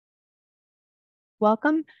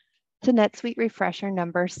Welcome to NetSuite Refresher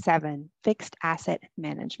number 7, Fixed Asset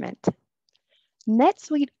Management.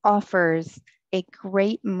 NetSuite offers a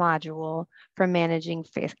great module for managing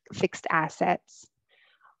fixed assets.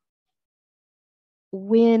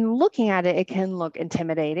 When looking at it, it can look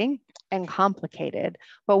intimidating and complicated,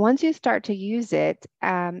 but once you start to use it,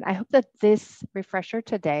 I hope that this refresher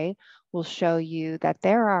today will show you that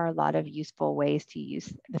there are a lot of useful ways to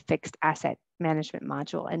use the fixed asset management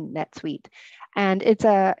module in NetSuite. And it's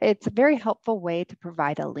a very helpful way to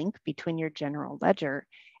provide a link between your general ledger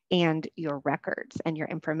and your records and your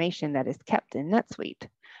information that is kept in NetSuite.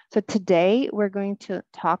 So today we're going to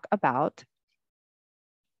talk about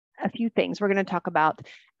a few things. We're going to talk about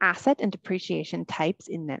asset and depreciation types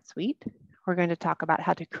in NetSuite. We're going to talk about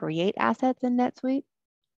how to create assets in NetSuite,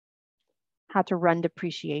 how to run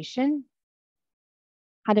depreciation,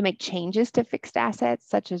 how to make changes to fixed assets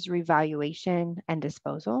such as revaluation and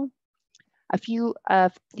disposal, a few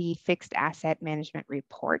of the fixed asset management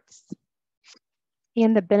reports,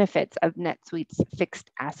 and the benefits of NetSuite's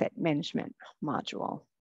fixed asset management module.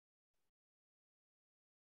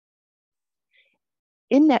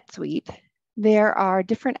 In NetSuite, there are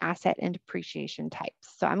different asset and depreciation types.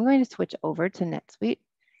 So I'm going to switch over to NetSuite,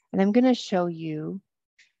 and I'm going to show you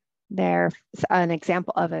an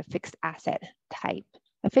example of a fixed asset type.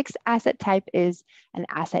 A fixed asset type is an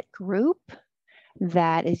asset group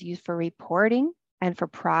that is used for reporting and for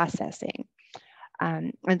processing.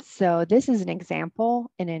 And so this is an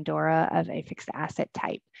example in Endora of a fixed asset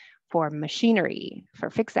type for machinery, for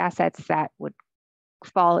fixed assets that would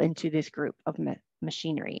fall into this group of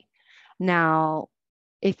machinery. Now,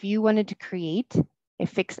 if you wanted to create a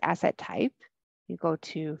fixed asset type, you go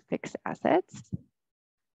to Fixed Assets,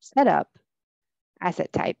 Setup,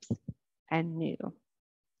 Asset Types, and New.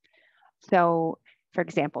 So, for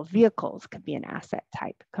example, vehicles could be an asset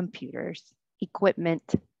type, computers,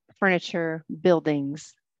 equipment, furniture,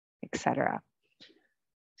 buildings, etc.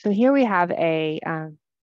 So here we have a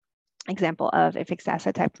example of a fixed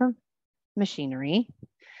asset type for machinery.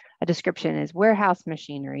 A description is warehouse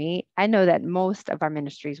machinery. I know that most of our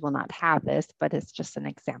ministries will not have this, but it's just an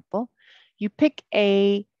example. You pick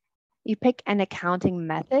an accounting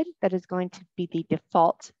method that is going to be the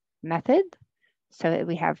default method. So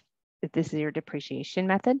we have, this is your depreciation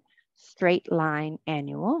method, straight line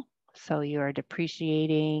annual. So you are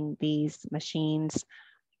depreciating these machines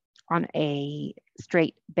on a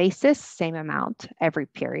straight basis, same amount every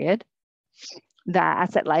period. The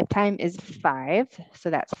asset lifetime is 5, so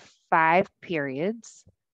that's 5 periods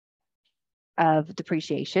of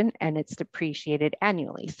depreciation, and it's depreciated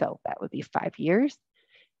annually, so that would be 5 years.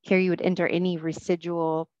 Here you would enter any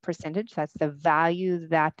residual percentage, that's the value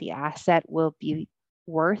that the asset will be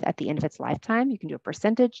worth at the end of its lifetime. You can do a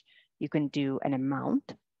percentage, you can do an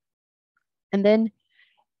amount. And then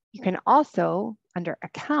you can also, under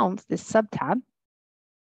accounts, this subtab,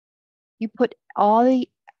 you put all the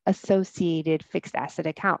associated fixed asset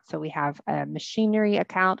accounts. So we have a machinery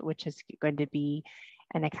account, which is going to be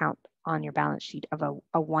an account on your balance sheet of a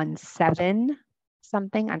 1.7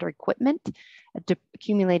 something under equipment,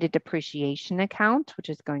 accumulated depreciation account, which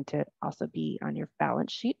is going to also be on your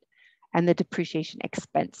balance sheet, and the depreciation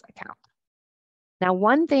expense account. Now,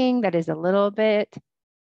 one thing that is a little bit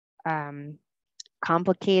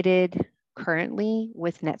complicated currently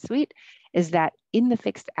with NetSuite is that in the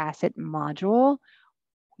fixed asset module,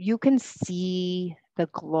 you can see the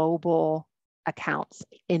global accounts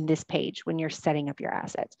in this page when you're setting up your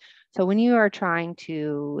assets. So when you are trying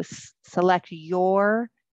to select your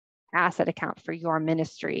asset account for your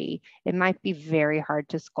ministry, it might be very hard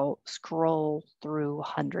to scroll through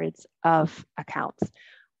hundreds of accounts.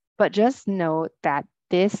 But just note that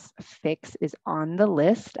this fix is on the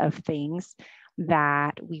list of things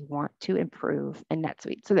that we want to improve in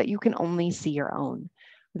NetSuite so that you can only see your own.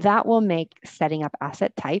 That will make setting up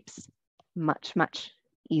asset types much, much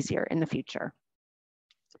easier in the future.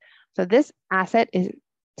 So this asset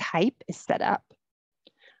type is set up.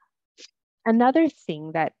 Another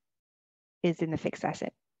thing that is in the fixed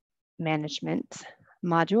asset management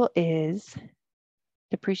module is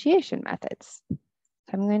depreciation methods. So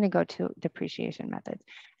I'm going to go to depreciation methods.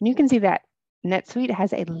 And you can see that NetSuite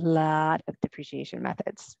has a lot of depreciation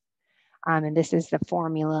methods. And this is the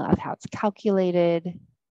formula of how it's calculated.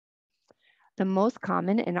 The most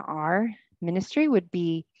common in our ministry would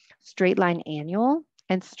be straight line annual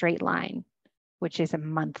and straight line, which is a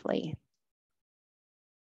monthly.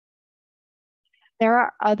 There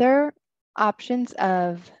are other options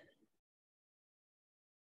of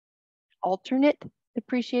alternate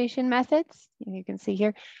depreciation methods. You can see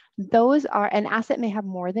here, those are, an asset may have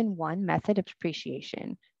more than one method of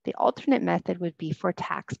depreciation. The alternate method would be for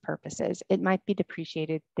tax purposes. It might be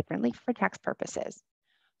depreciated differently for tax purposes.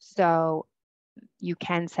 So you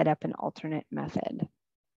can set up an alternate method.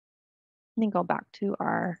 Let me go back to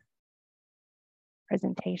our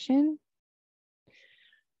presentation.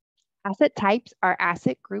 Asset types are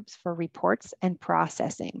asset groups for reports and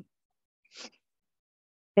processing.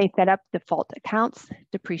 They set up default accounts,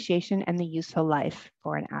 depreciation, and the useful life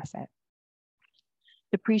for an asset.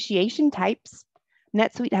 Depreciation types.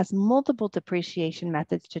 NetSuite has multiple depreciation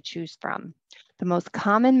methods to choose from. The most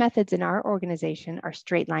common methods in our organization are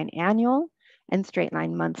straight-line annual and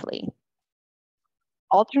straight-line monthly.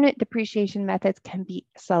 Alternate depreciation methods can be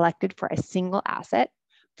selected for a single asset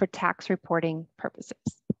for tax reporting purposes.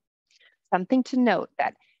 Something to note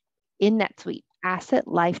that in NetSuite, asset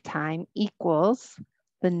lifetime equals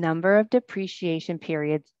the number of depreciation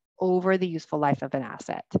periods over the useful life of an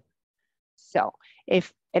asset. So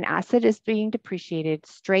if an asset is being depreciated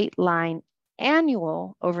straight line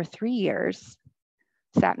annual over 3 years,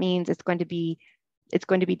 so that means it's going to be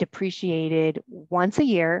depreciated once a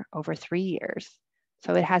year over 3 years.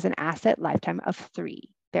 So it has an asset lifetime of 3.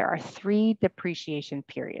 There are 3 depreciation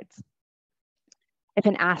periods. If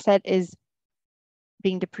an asset is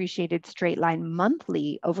being depreciated straight line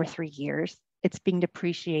monthly over 3 years, it's being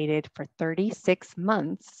depreciated for 36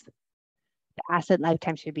 months. The asset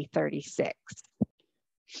lifetime should be 36.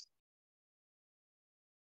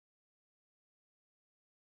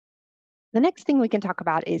 The next thing we can talk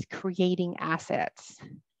about is creating assets.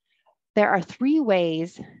 There are 3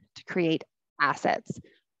 ways to create assets.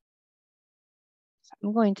 So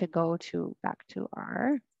I'm going to go back to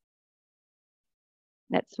our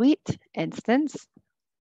NetSuite instance.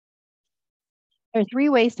 There are 3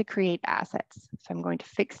 ways to create assets. So I'm going to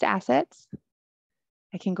fixed assets.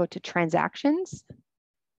 I can go to transactions,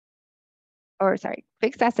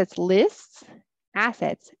 fixed assets lists,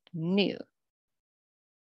 assets, new.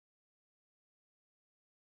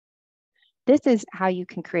 This is how you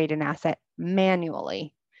can create an asset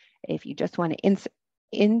manually. If you just want to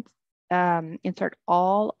insert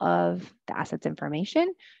all of the assets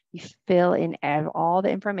information, you fill in all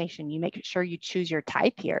the information. You make sure you choose your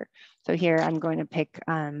type here. So here I'm going to pick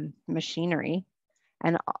machinery,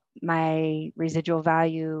 and my residual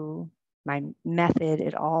value, my method,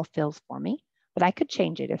 it all fills for me, but I could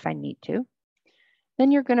change it if I need to.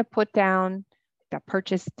 Then you're going to put down the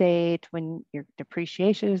purchase date, when your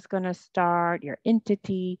depreciation is going to start, your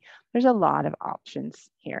entity. There's a lot of options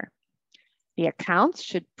here. The accounts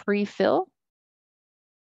should pre-fill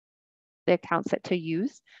the account set to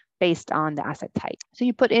use based on the asset type. So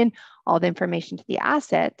you put in all the information to the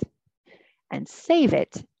asset and save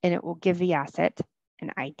it, and it will give the asset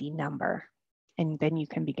an ID number. And then you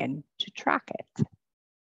can begin to track it.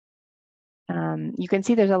 You can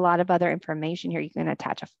see there's a lot of other information here. You can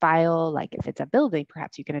attach a file, like if it's a building,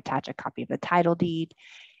 perhaps you can attach a copy of the title deed,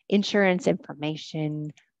 insurance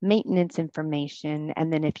information, maintenance information,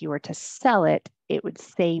 and then if you were to sell it, it would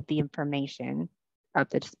save the information of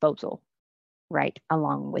the disposal, right,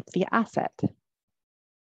 along with the asset.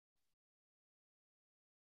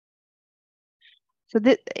 So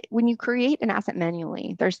when you create an asset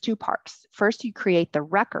manually, there's 2 parts. First, you create the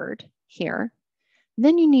record here.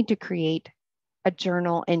 Then you need to create a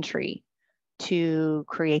journal entry to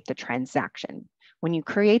create the transaction. When you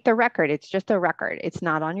create the record, it's just a record. It's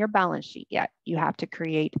not on your balance sheet yet. You have to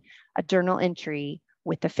create a journal entry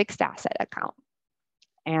with the fixed asset account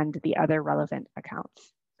and the other relevant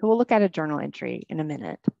accounts. So we'll look at a journal entry in a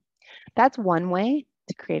minute. That's one way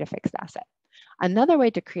to create a fixed asset. Another way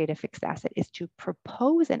to create a fixed asset is to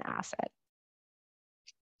propose an asset.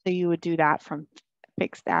 So you would do that from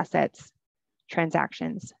fixed assets,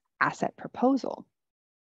 transactions, asset proposal.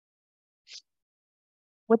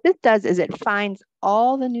 What this does is it finds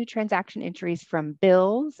all the new transaction entries from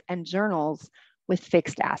bills and journals with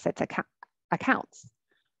fixed assets accounts.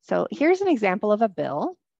 So here's an example of a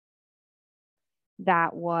bill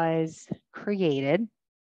that was created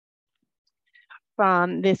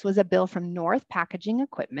from, this was a bill from North Packaging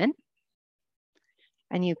Equipment.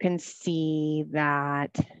 And you can see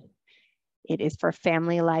that it is for a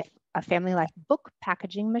Family Life book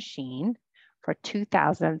packaging machine for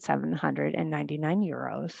 2,799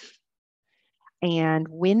 euros. And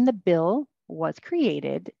when the bill was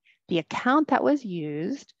created, the account that was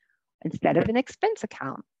used, instead of an expense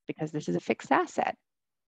account, because this is a fixed asset,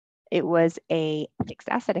 it was a fixed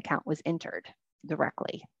asset account was entered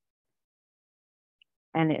directly.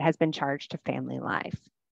 And it has been charged to Family Life.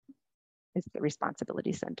 It's the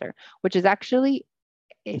responsibility center, which is actually,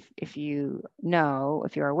 if you're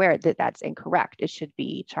aware that that's incorrect, it should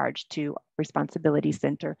be charged to responsibility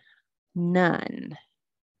center none.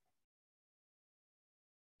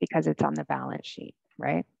 because it's on the balance sheet,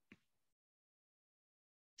 right?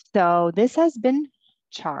 So this has been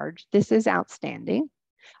charged. This is outstanding.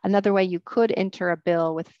 Another way you could enter a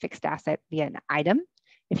bill with fixed asset via an item.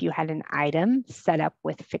 If you had an item set up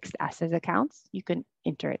with fixed assets accounts, you can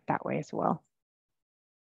enter it that way as well.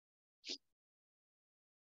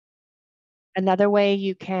 Another way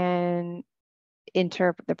you can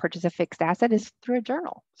enter the purchase of fixed asset is through a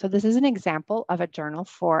journal. So this is an example of a journal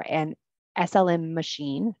for an SLM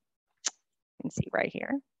machine. You can see right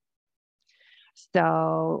here.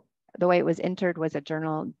 So the way it was entered was a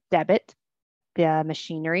journal debit the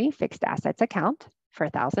machinery fixed assets account for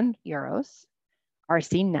 1,000 euros,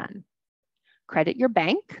 RC none. Credit your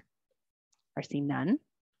bank, RC none.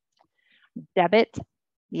 Debit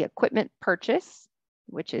the equipment purchase,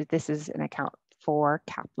 which is, this is an account for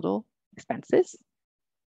capital expenses.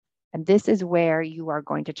 And this is where you are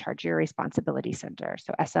going to charge your responsibility center.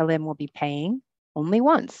 So SLM will be paying only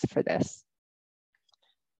once for this.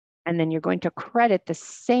 And then you're going to credit the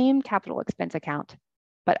same capital expense account,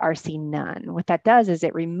 but RC none. What that does is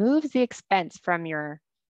it removes the expense from your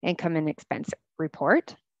income and expense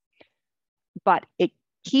report, but it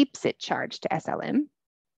keeps it charged to SLM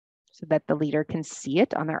so that the leader can see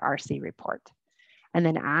it on their RC report. And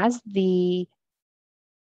then as the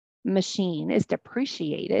machine is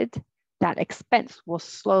depreciated, that expense will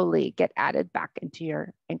slowly get added back into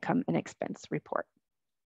your income and expense report.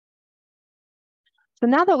 So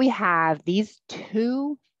now that we have these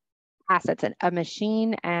two assets, a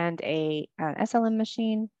machine and an SLM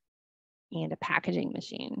machine and a packing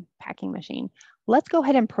machine, let's go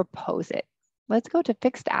ahead and propose it. Let's go to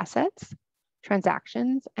fixed assets,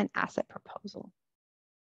 transactions, and asset proposal.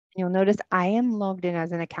 You'll notice I am logged in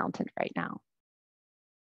as an accountant right now.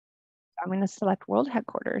 I'm going to select World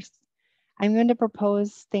Headquarters. I'm going to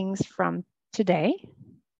propose things from today,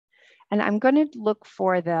 and I'm going to look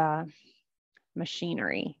for the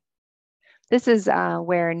machinery. This is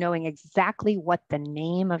where knowing exactly what the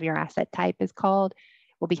name of your asset type is called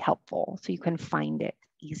will be helpful, so you can find it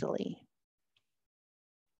easily.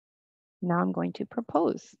 Now I'm going to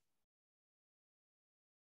propose.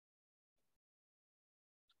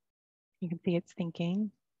 You can see it's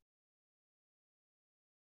thinking.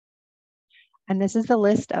 And this is the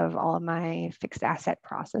list of all of my fixed asset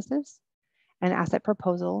processes. An asset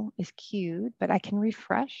proposal is queued, but I can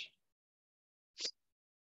refresh.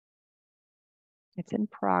 It's in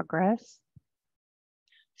progress.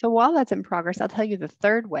 So while that's in progress, I'll tell you the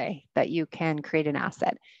third way that you can create an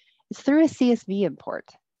asset. It's through a CSV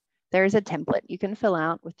import. There's a template you can fill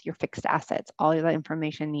out with your fixed assets, all of the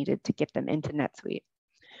information needed to get them into NetSuite.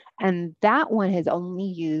 And that one is only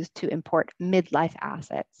used to import midlife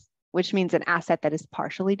assets, which means an asset that is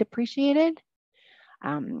partially depreciated.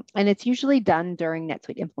 And it's usually done during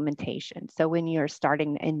NetSuite implementation. So when you're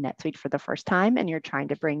starting in NetSuite for the first time and you're trying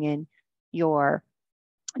to bring in your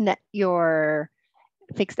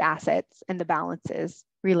fixed assets and the balances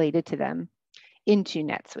related to them into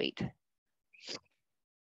NetSuite.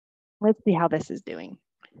 Let's see how this is doing.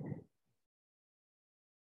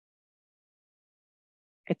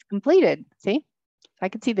 It's completed, see? I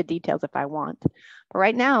can see the details if I want. But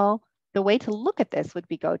right now, the way to look at this would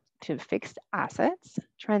be go to fixed assets,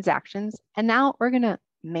 transactions, and now we're gonna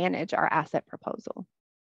manage our asset proposal.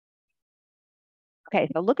 Okay,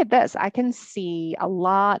 so look at this. I can see a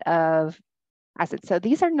lot of assets. So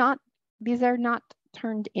these are not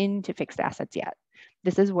turned into fixed assets yet.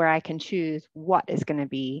 This is where I can choose what is going to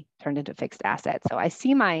be turned into fixed assets. So I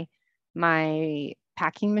see my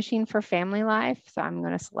packing machine for family life. So I'm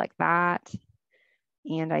going to select that.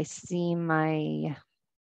 And I see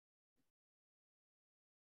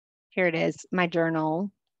here it is, my journal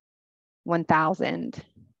 1000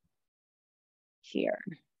 here.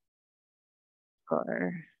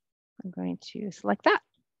 Or I'm going to select that.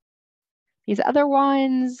 These other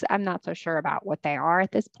ones, I'm not so sure about what they are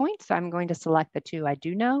at this point. So I'm going to select the two I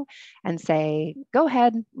do know and say, go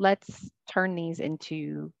ahead, let's turn these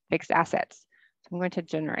into fixed assets. So I'm going to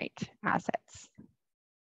generate assets.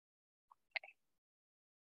 Okay.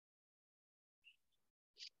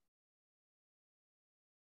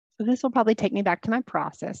 So this will probably take me back to my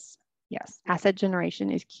process. Yes, asset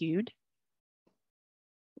generation is queued.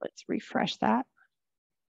 Let's refresh that.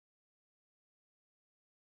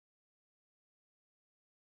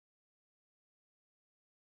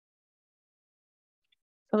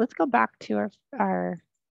 So let's go back to our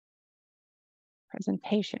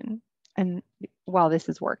presentation and while this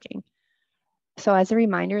is working. So as a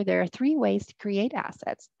reminder, there are 3 ways to create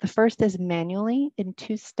assets. The first is manually in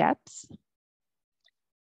 2 steps.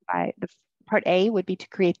 Part A would be to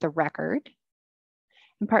create the record.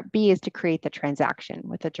 And part B is to create the transaction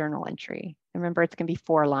with a journal entry. Remember, it's going to be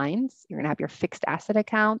 4 lines. You're going to have your fixed asset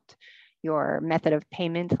account, your method of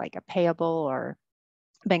payment, like a payable or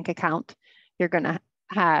bank account. You're going to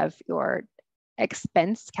have your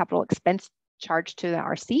expense, capital expense charged to the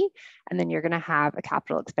RC, and then you're going to have a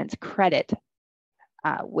capital expense credit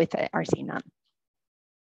with an RC none.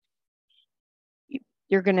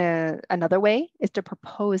 Another way is to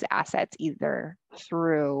propose assets either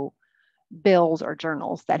through bills or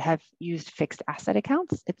journals that have used fixed asset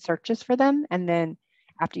accounts. It searches for them, and then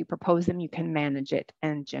after you propose them, you can manage it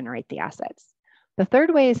and generate the assets. The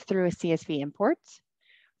third way is through a CSV import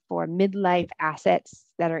for midlife assets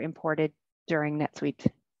that are imported during NetSuite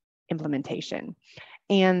implementation.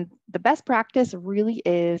 And the best practice really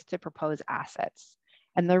is to propose assets.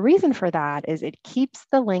 And the reason for that is it keeps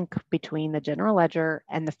the link between the general ledger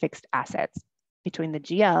and the fixed assets, between the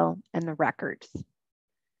GL and the records.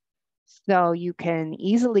 So you can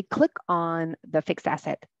easily click on the fixed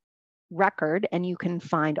asset record and you can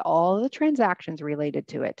find all the transactions related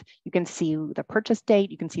to it. You can see the purchase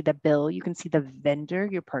date, you can see the bill, you can see the vendor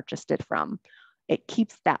you purchased it from. It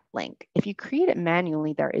keeps that link. If you create it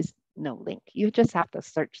manually, there is no link. You just have to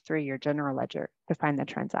search through your general ledger to find the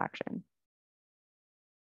transaction.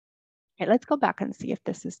 Okay, let's go back and see if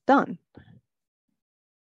this is done.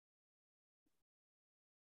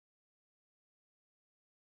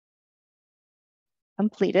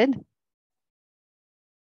 Completed.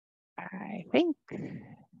 I think.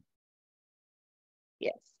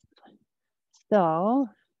 Yes. So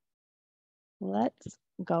let's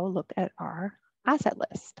go look at our asset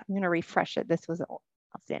list. I'm going to refresh it. This was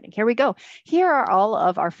outstanding. Here we go. Here are all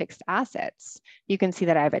of our fixed assets. You can see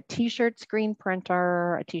that I have a t-shirt screen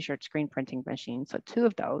printer, a t-shirt screen printing machine. So 2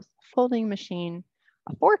 of those, folding machine,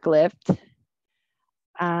 a forklift.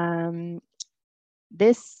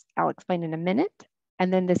 This I'll explain in a minute.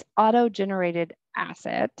 And then this auto-generated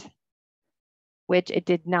asset, which it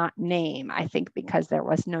did not name, I think because there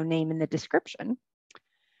was no name in the description.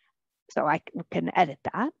 So I can edit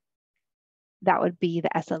that. That would be the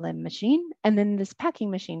SLM machine. And then this packing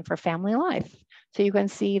machine for family life. So you can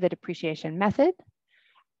see the depreciation method,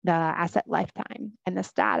 the asset lifetime, and the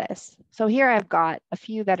status. So here I've got a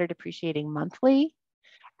few that are depreciating monthly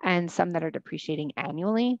and some that are depreciating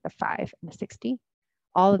annually, the 5 and the 60.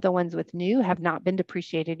 All of the ones with new have not been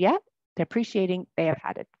depreciated yet. Depreciating, they have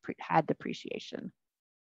had depreciation.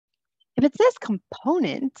 If it says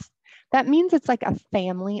components, that means it's like a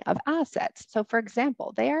family of assets. So for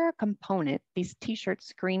example, they are a component, these t-shirt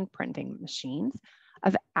screen printing machines,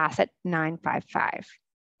 of asset 955,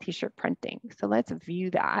 t-shirt printing. So let's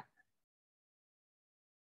view that.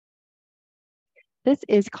 This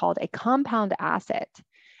is called a compound asset.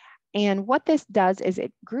 And what this does is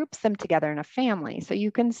it groups them together in a family. So you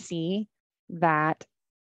can see that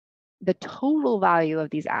the total value of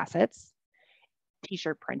these assets,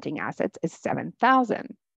 t-shirt printing assets, is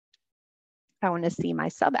 7,000. I want to see my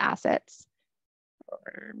sub assets,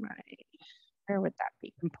 or where would that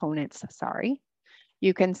be? Components, sorry.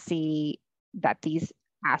 You can see that these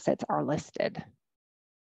assets are listed.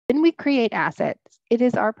 When we create assets, it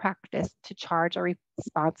is our practice to charge a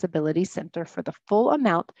responsibility center for the full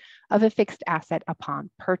amount of a fixed asset upon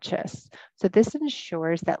purchase. So this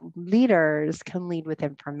ensures that leaders can lead with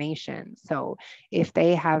information. So if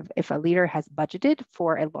a leader has budgeted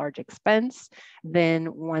for a large expense,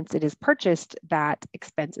 then once it is purchased, that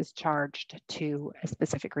expense is charged to a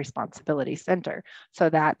specific responsibility center so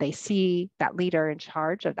that they see that leader in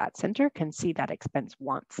charge of that center can see that expense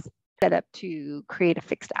once. Set up to create a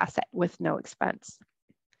fixed asset with no expense.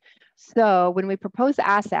 So when we propose the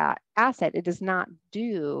asset, it does not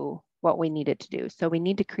do what we need it to do. So we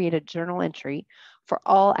need to create a journal entry for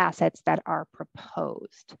all assets that are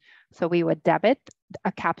proposed. So we would debit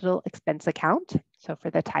a capital expense account. So for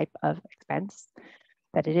the type of expense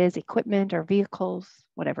that it is, equipment or vehicles,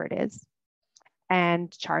 whatever it is,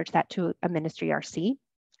 and charge that to a ministry RC.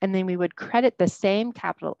 And then we would credit the same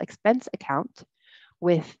capital expense account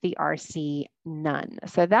with the RC none.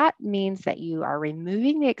 So that means that you are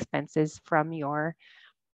removing the expenses from your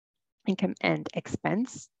income and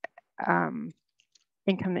expense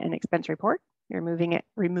report. You're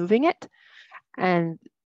removing it. And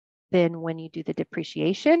then when you do the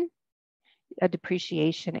depreciation, a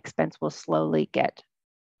depreciation expense will slowly get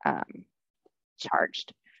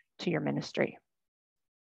charged to your ministry.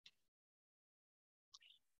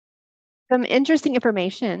 Some interesting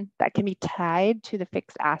information that can be tied to the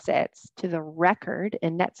fixed assets to the record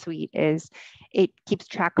in NetSuite is it keeps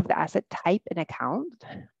track of the asset type and account,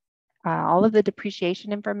 all of the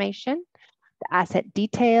depreciation information, the asset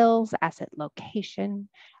details, asset location,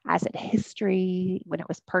 asset history, when it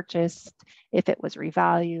was purchased, if it was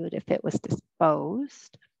revalued, if it was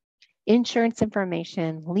disposed, insurance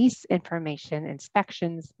information, lease information,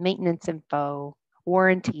 inspections, maintenance info,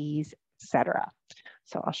 warranties, etc.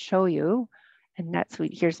 So I'll show you in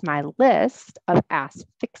NetSuite. Here's my list of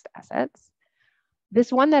fixed assets.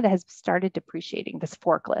 This one that has started depreciating, this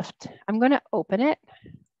forklift, I'm going to open it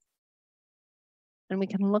and we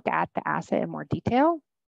can look at the asset in more detail.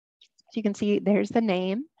 So you can see there's the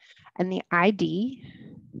name and the ID,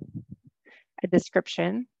 a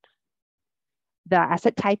description. The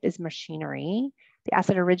asset type is machinery. The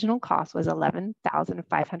asset original cost was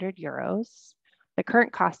 11,500 euros. The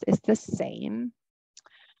current cost is the same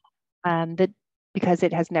because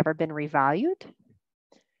it has never been revalued.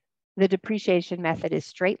 The depreciation method is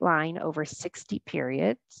straight line over 60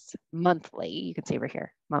 periods, monthly. You can see over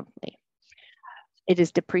here, monthly. It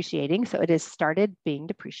is depreciating, so it has started being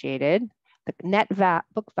depreciated. The net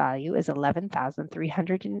book value is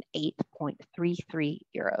 11,308.33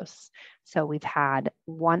 euros. So we've had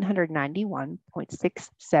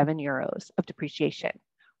 191.67 euros of depreciation,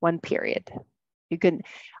 one period.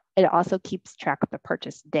 It also keeps track of the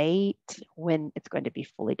purchase date, when it's going to be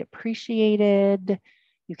fully depreciated.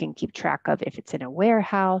 You can keep track of if it's in a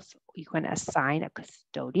warehouse. You can assign a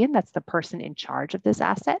custodian, that's the person in charge of this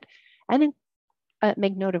asset, and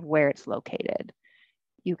make note of where it's located.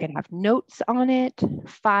 You can have notes on it,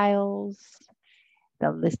 files,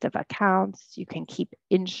 the list of accounts. You can keep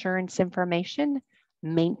insurance information,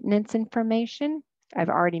 maintenance information. I've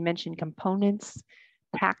already mentioned components,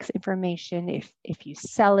 tax information. If you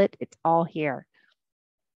sell it, it's all here.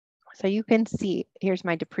 So you can see, here's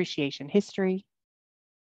my depreciation history,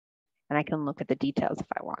 and I can look at the details if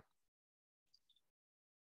I want.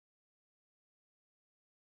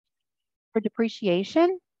 For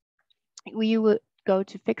depreciation, we would go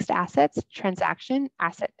to fixed assets, transaction,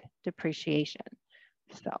 asset depreciation.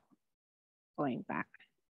 So going back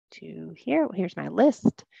to here, here's my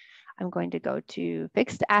list. I'm going to go to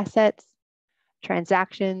fixed assets,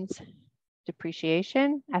 transactions,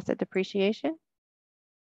 depreciation, asset depreciation.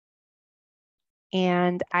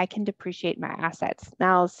 And I can depreciate my assets.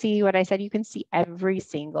 Now see what I said, you can see every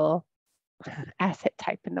single asset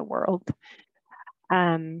type in the world.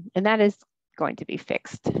 And that is going to be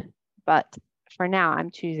fixed. But for now, I'm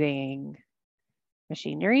choosing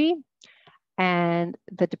machinery and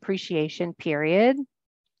the depreciation period.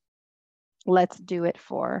 Let's do it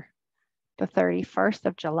for the 31st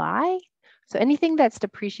of July. So anything that's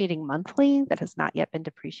depreciating monthly that has not yet been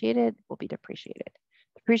depreciated will be depreciated.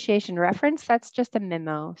 Depreciation reference, that's just a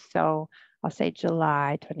memo. So I'll say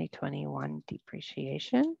July 2021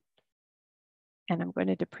 depreciation, and I'm going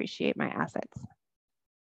to depreciate my assets.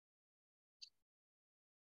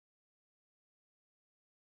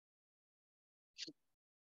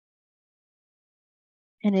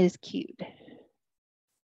 And it is queued.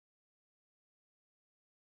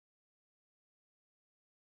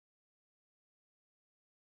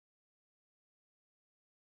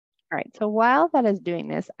 All right, so while that is doing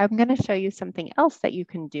this, I'm going to show you something else that you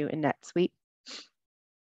can do in NetSuite.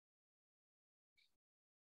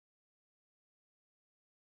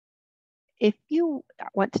 If you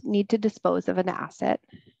need to dispose of an asset,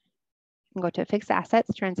 you can go to fixed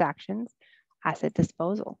assets, transactions, asset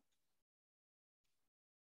disposal.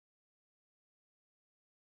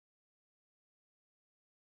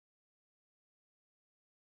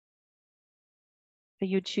 So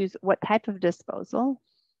you choose what type of disposal,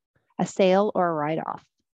 a sale or a write-off.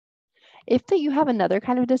 If you have another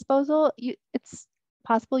kind of disposal, it's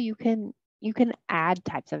possible you can add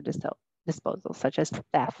types of disposal, such as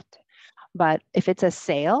theft. But if it's a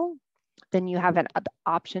sale, then you have an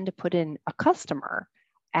option to put in a customer.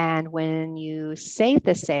 And when you save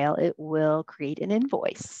the sale, it will create an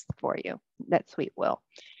invoice for you. NetSuite will.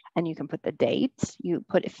 And you can put the date,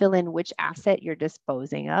 fill in which asset you're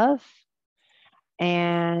disposing of,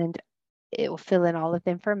 and it will fill in all of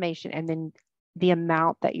the information and then the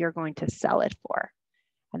amount that you're going to sell it for.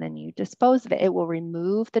 And then you dispose of it. It will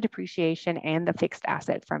remove the depreciation and the fixed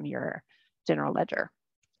asset from your general ledger.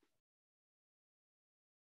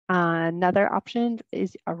 Another option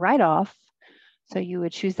is a write-off. So you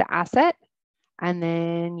would choose the asset and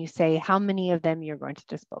then you say how many of them you're going to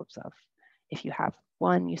dispose of. If you have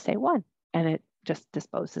one, you say one, and it just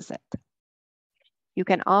disposes it. You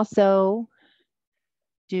can also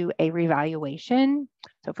do a revaluation.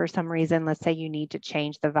 So for some reason, let's say you need to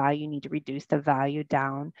change the value, you need to reduce the value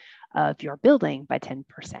down of your building by 10%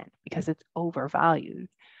 because it's overvalued.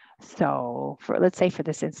 So let's say for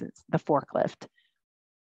this instance, the forklift.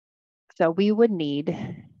 So we would need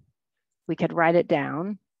We could write it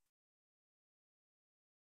down,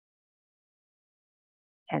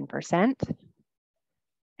 10%.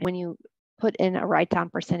 When you put in a write-down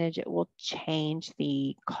percentage, it will change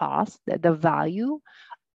the cost, the value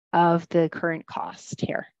of the current cost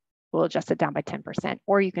here. We'll adjust it down by 10%,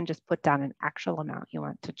 or you can just put down an actual amount you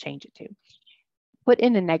want to change it to. Put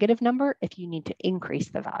in a negative number if you need to increase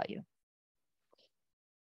the value. All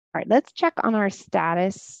right, let's check on our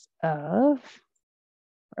status of,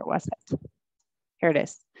 where was it? Here it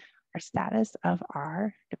is, our status of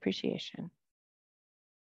our depreciation.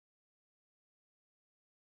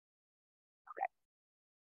 Okay,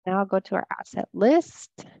 now I'll go to our asset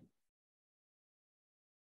list.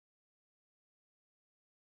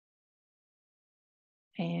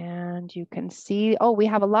 And you can see, oh, we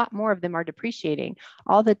have a lot more of them are depreciating.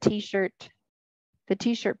 All the t-shirt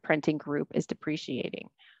printing group is depreciating.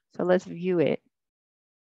 So let's view it.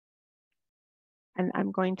 And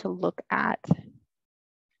I'm going to look at,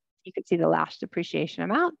 you can see the last depreciation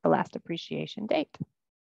amount, the last depreciation date.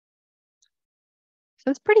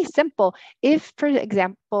 So it's pretty simple. If, for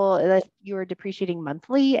example, if you are depreciating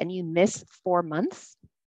monthly and you miss 4 months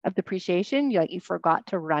of depreciation, you forgot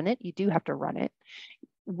to run it, you do have to run it.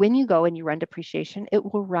 When you go and you run depreciation, it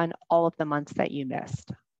will run all of the months that you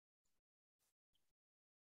missed.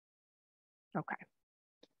 Okay.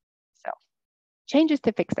 So changes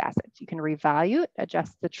to fixed assets. You can revalue it,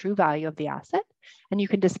 adjust the true value of the asset, and you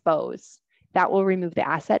can dispose. That will remove the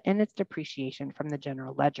asset and its depreciation from the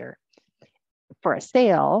general ledger. For a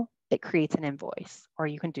sale, it creates an invoice, or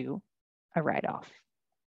you can do a write-off.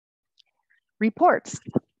 Reports.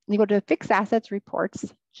 You go to fixed assets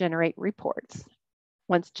reports, generate reports.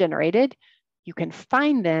 Once generated, you can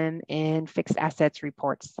find them in fixed assets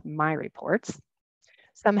reports, my reports.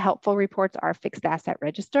 Some helpful reports are fixed asset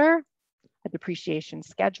register, a depreciation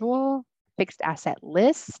schedule, fixed asset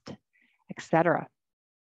list, etc.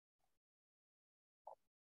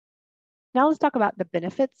 Now let's talk about the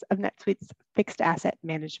benefits of NetSuite's fixed asset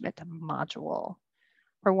management module.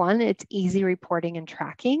 For one, it's easy reporting and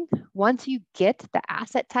tracking. Once you get the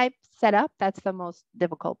asset type set up, that's the most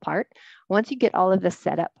difficult part. Once you get all of the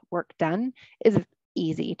setup work done, it's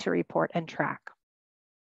easy to report and track.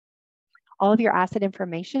 All of your asset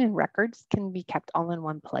information and records can be kept all in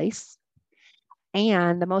one place.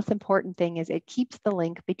 And the most important thing is it keeps the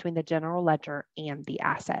link between the general ledger and the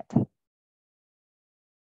asset.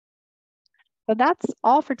 So that's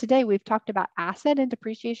all for today. We've talked about asset and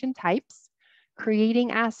depreciation types,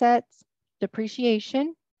 creating assets,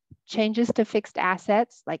 depreciation, changes to fixed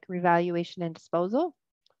assets like revaluation and disposal,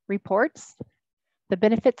 reports, the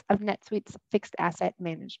benefits of NetSuite's fixed asset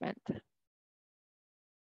management.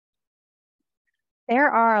 There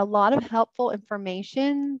are a lot of helpful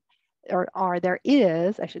information, there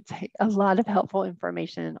is, I should say, a lot of helpful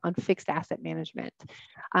information on fixed asset management.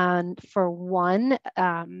 And for one,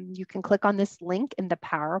 you can click on this link in the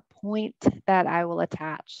PowerPoint that I will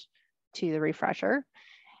attach to the refresher,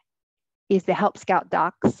 is the Help Scout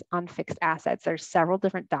docs on fixed assets. There's several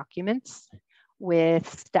different documents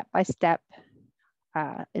with step-by-step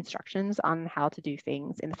instructions on how to do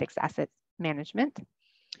things in the fixed asset management.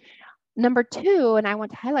 Number two, and I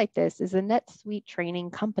want to highlight this, is the NetSuite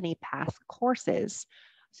Training Company Pass courses.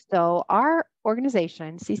 So our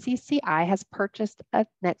organization, CCCI, has purchased a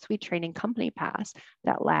NetSuite Training Company Pass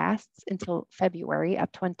that lasts until February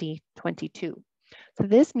of 2022. So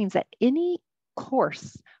this means that any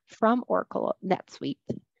course from Oracle NetSuite,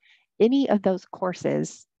 any of those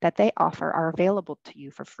courses that they offer are available to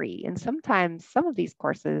you for free. And sometimes some of these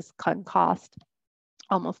courses can cost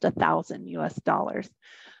almost $1,000 US.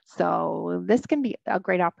 So this can be a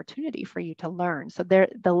great opportunity for you to learn. So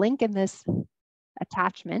the link in this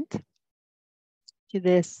attachment to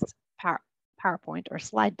this PowerPoint or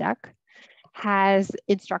slide deck has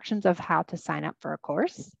instructions of how to sign up for a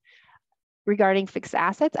course. Regarding fixed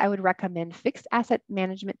assets, I would recommend fixed asset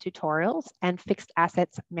management tutorials and fixed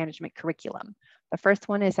assets management curriculum. The first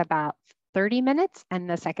one is about 30 minutes and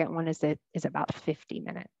the second one is about 50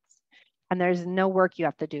 minutes. And there's no work you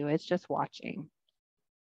have to do, it's just watching.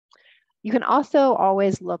 You can also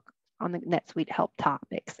always look on the NetSuite help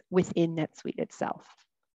topics within NetSuite itself.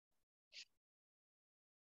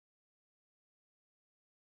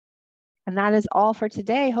 And that is all for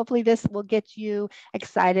today. Hopefully this will get you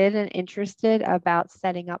excited and interested about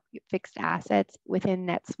setting up fixed assets within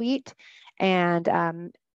NetSuite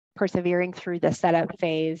and persevering through the setup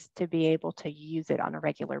phase to be able to use it on a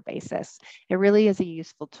regular basis. It really is a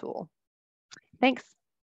useful tool. Thanks.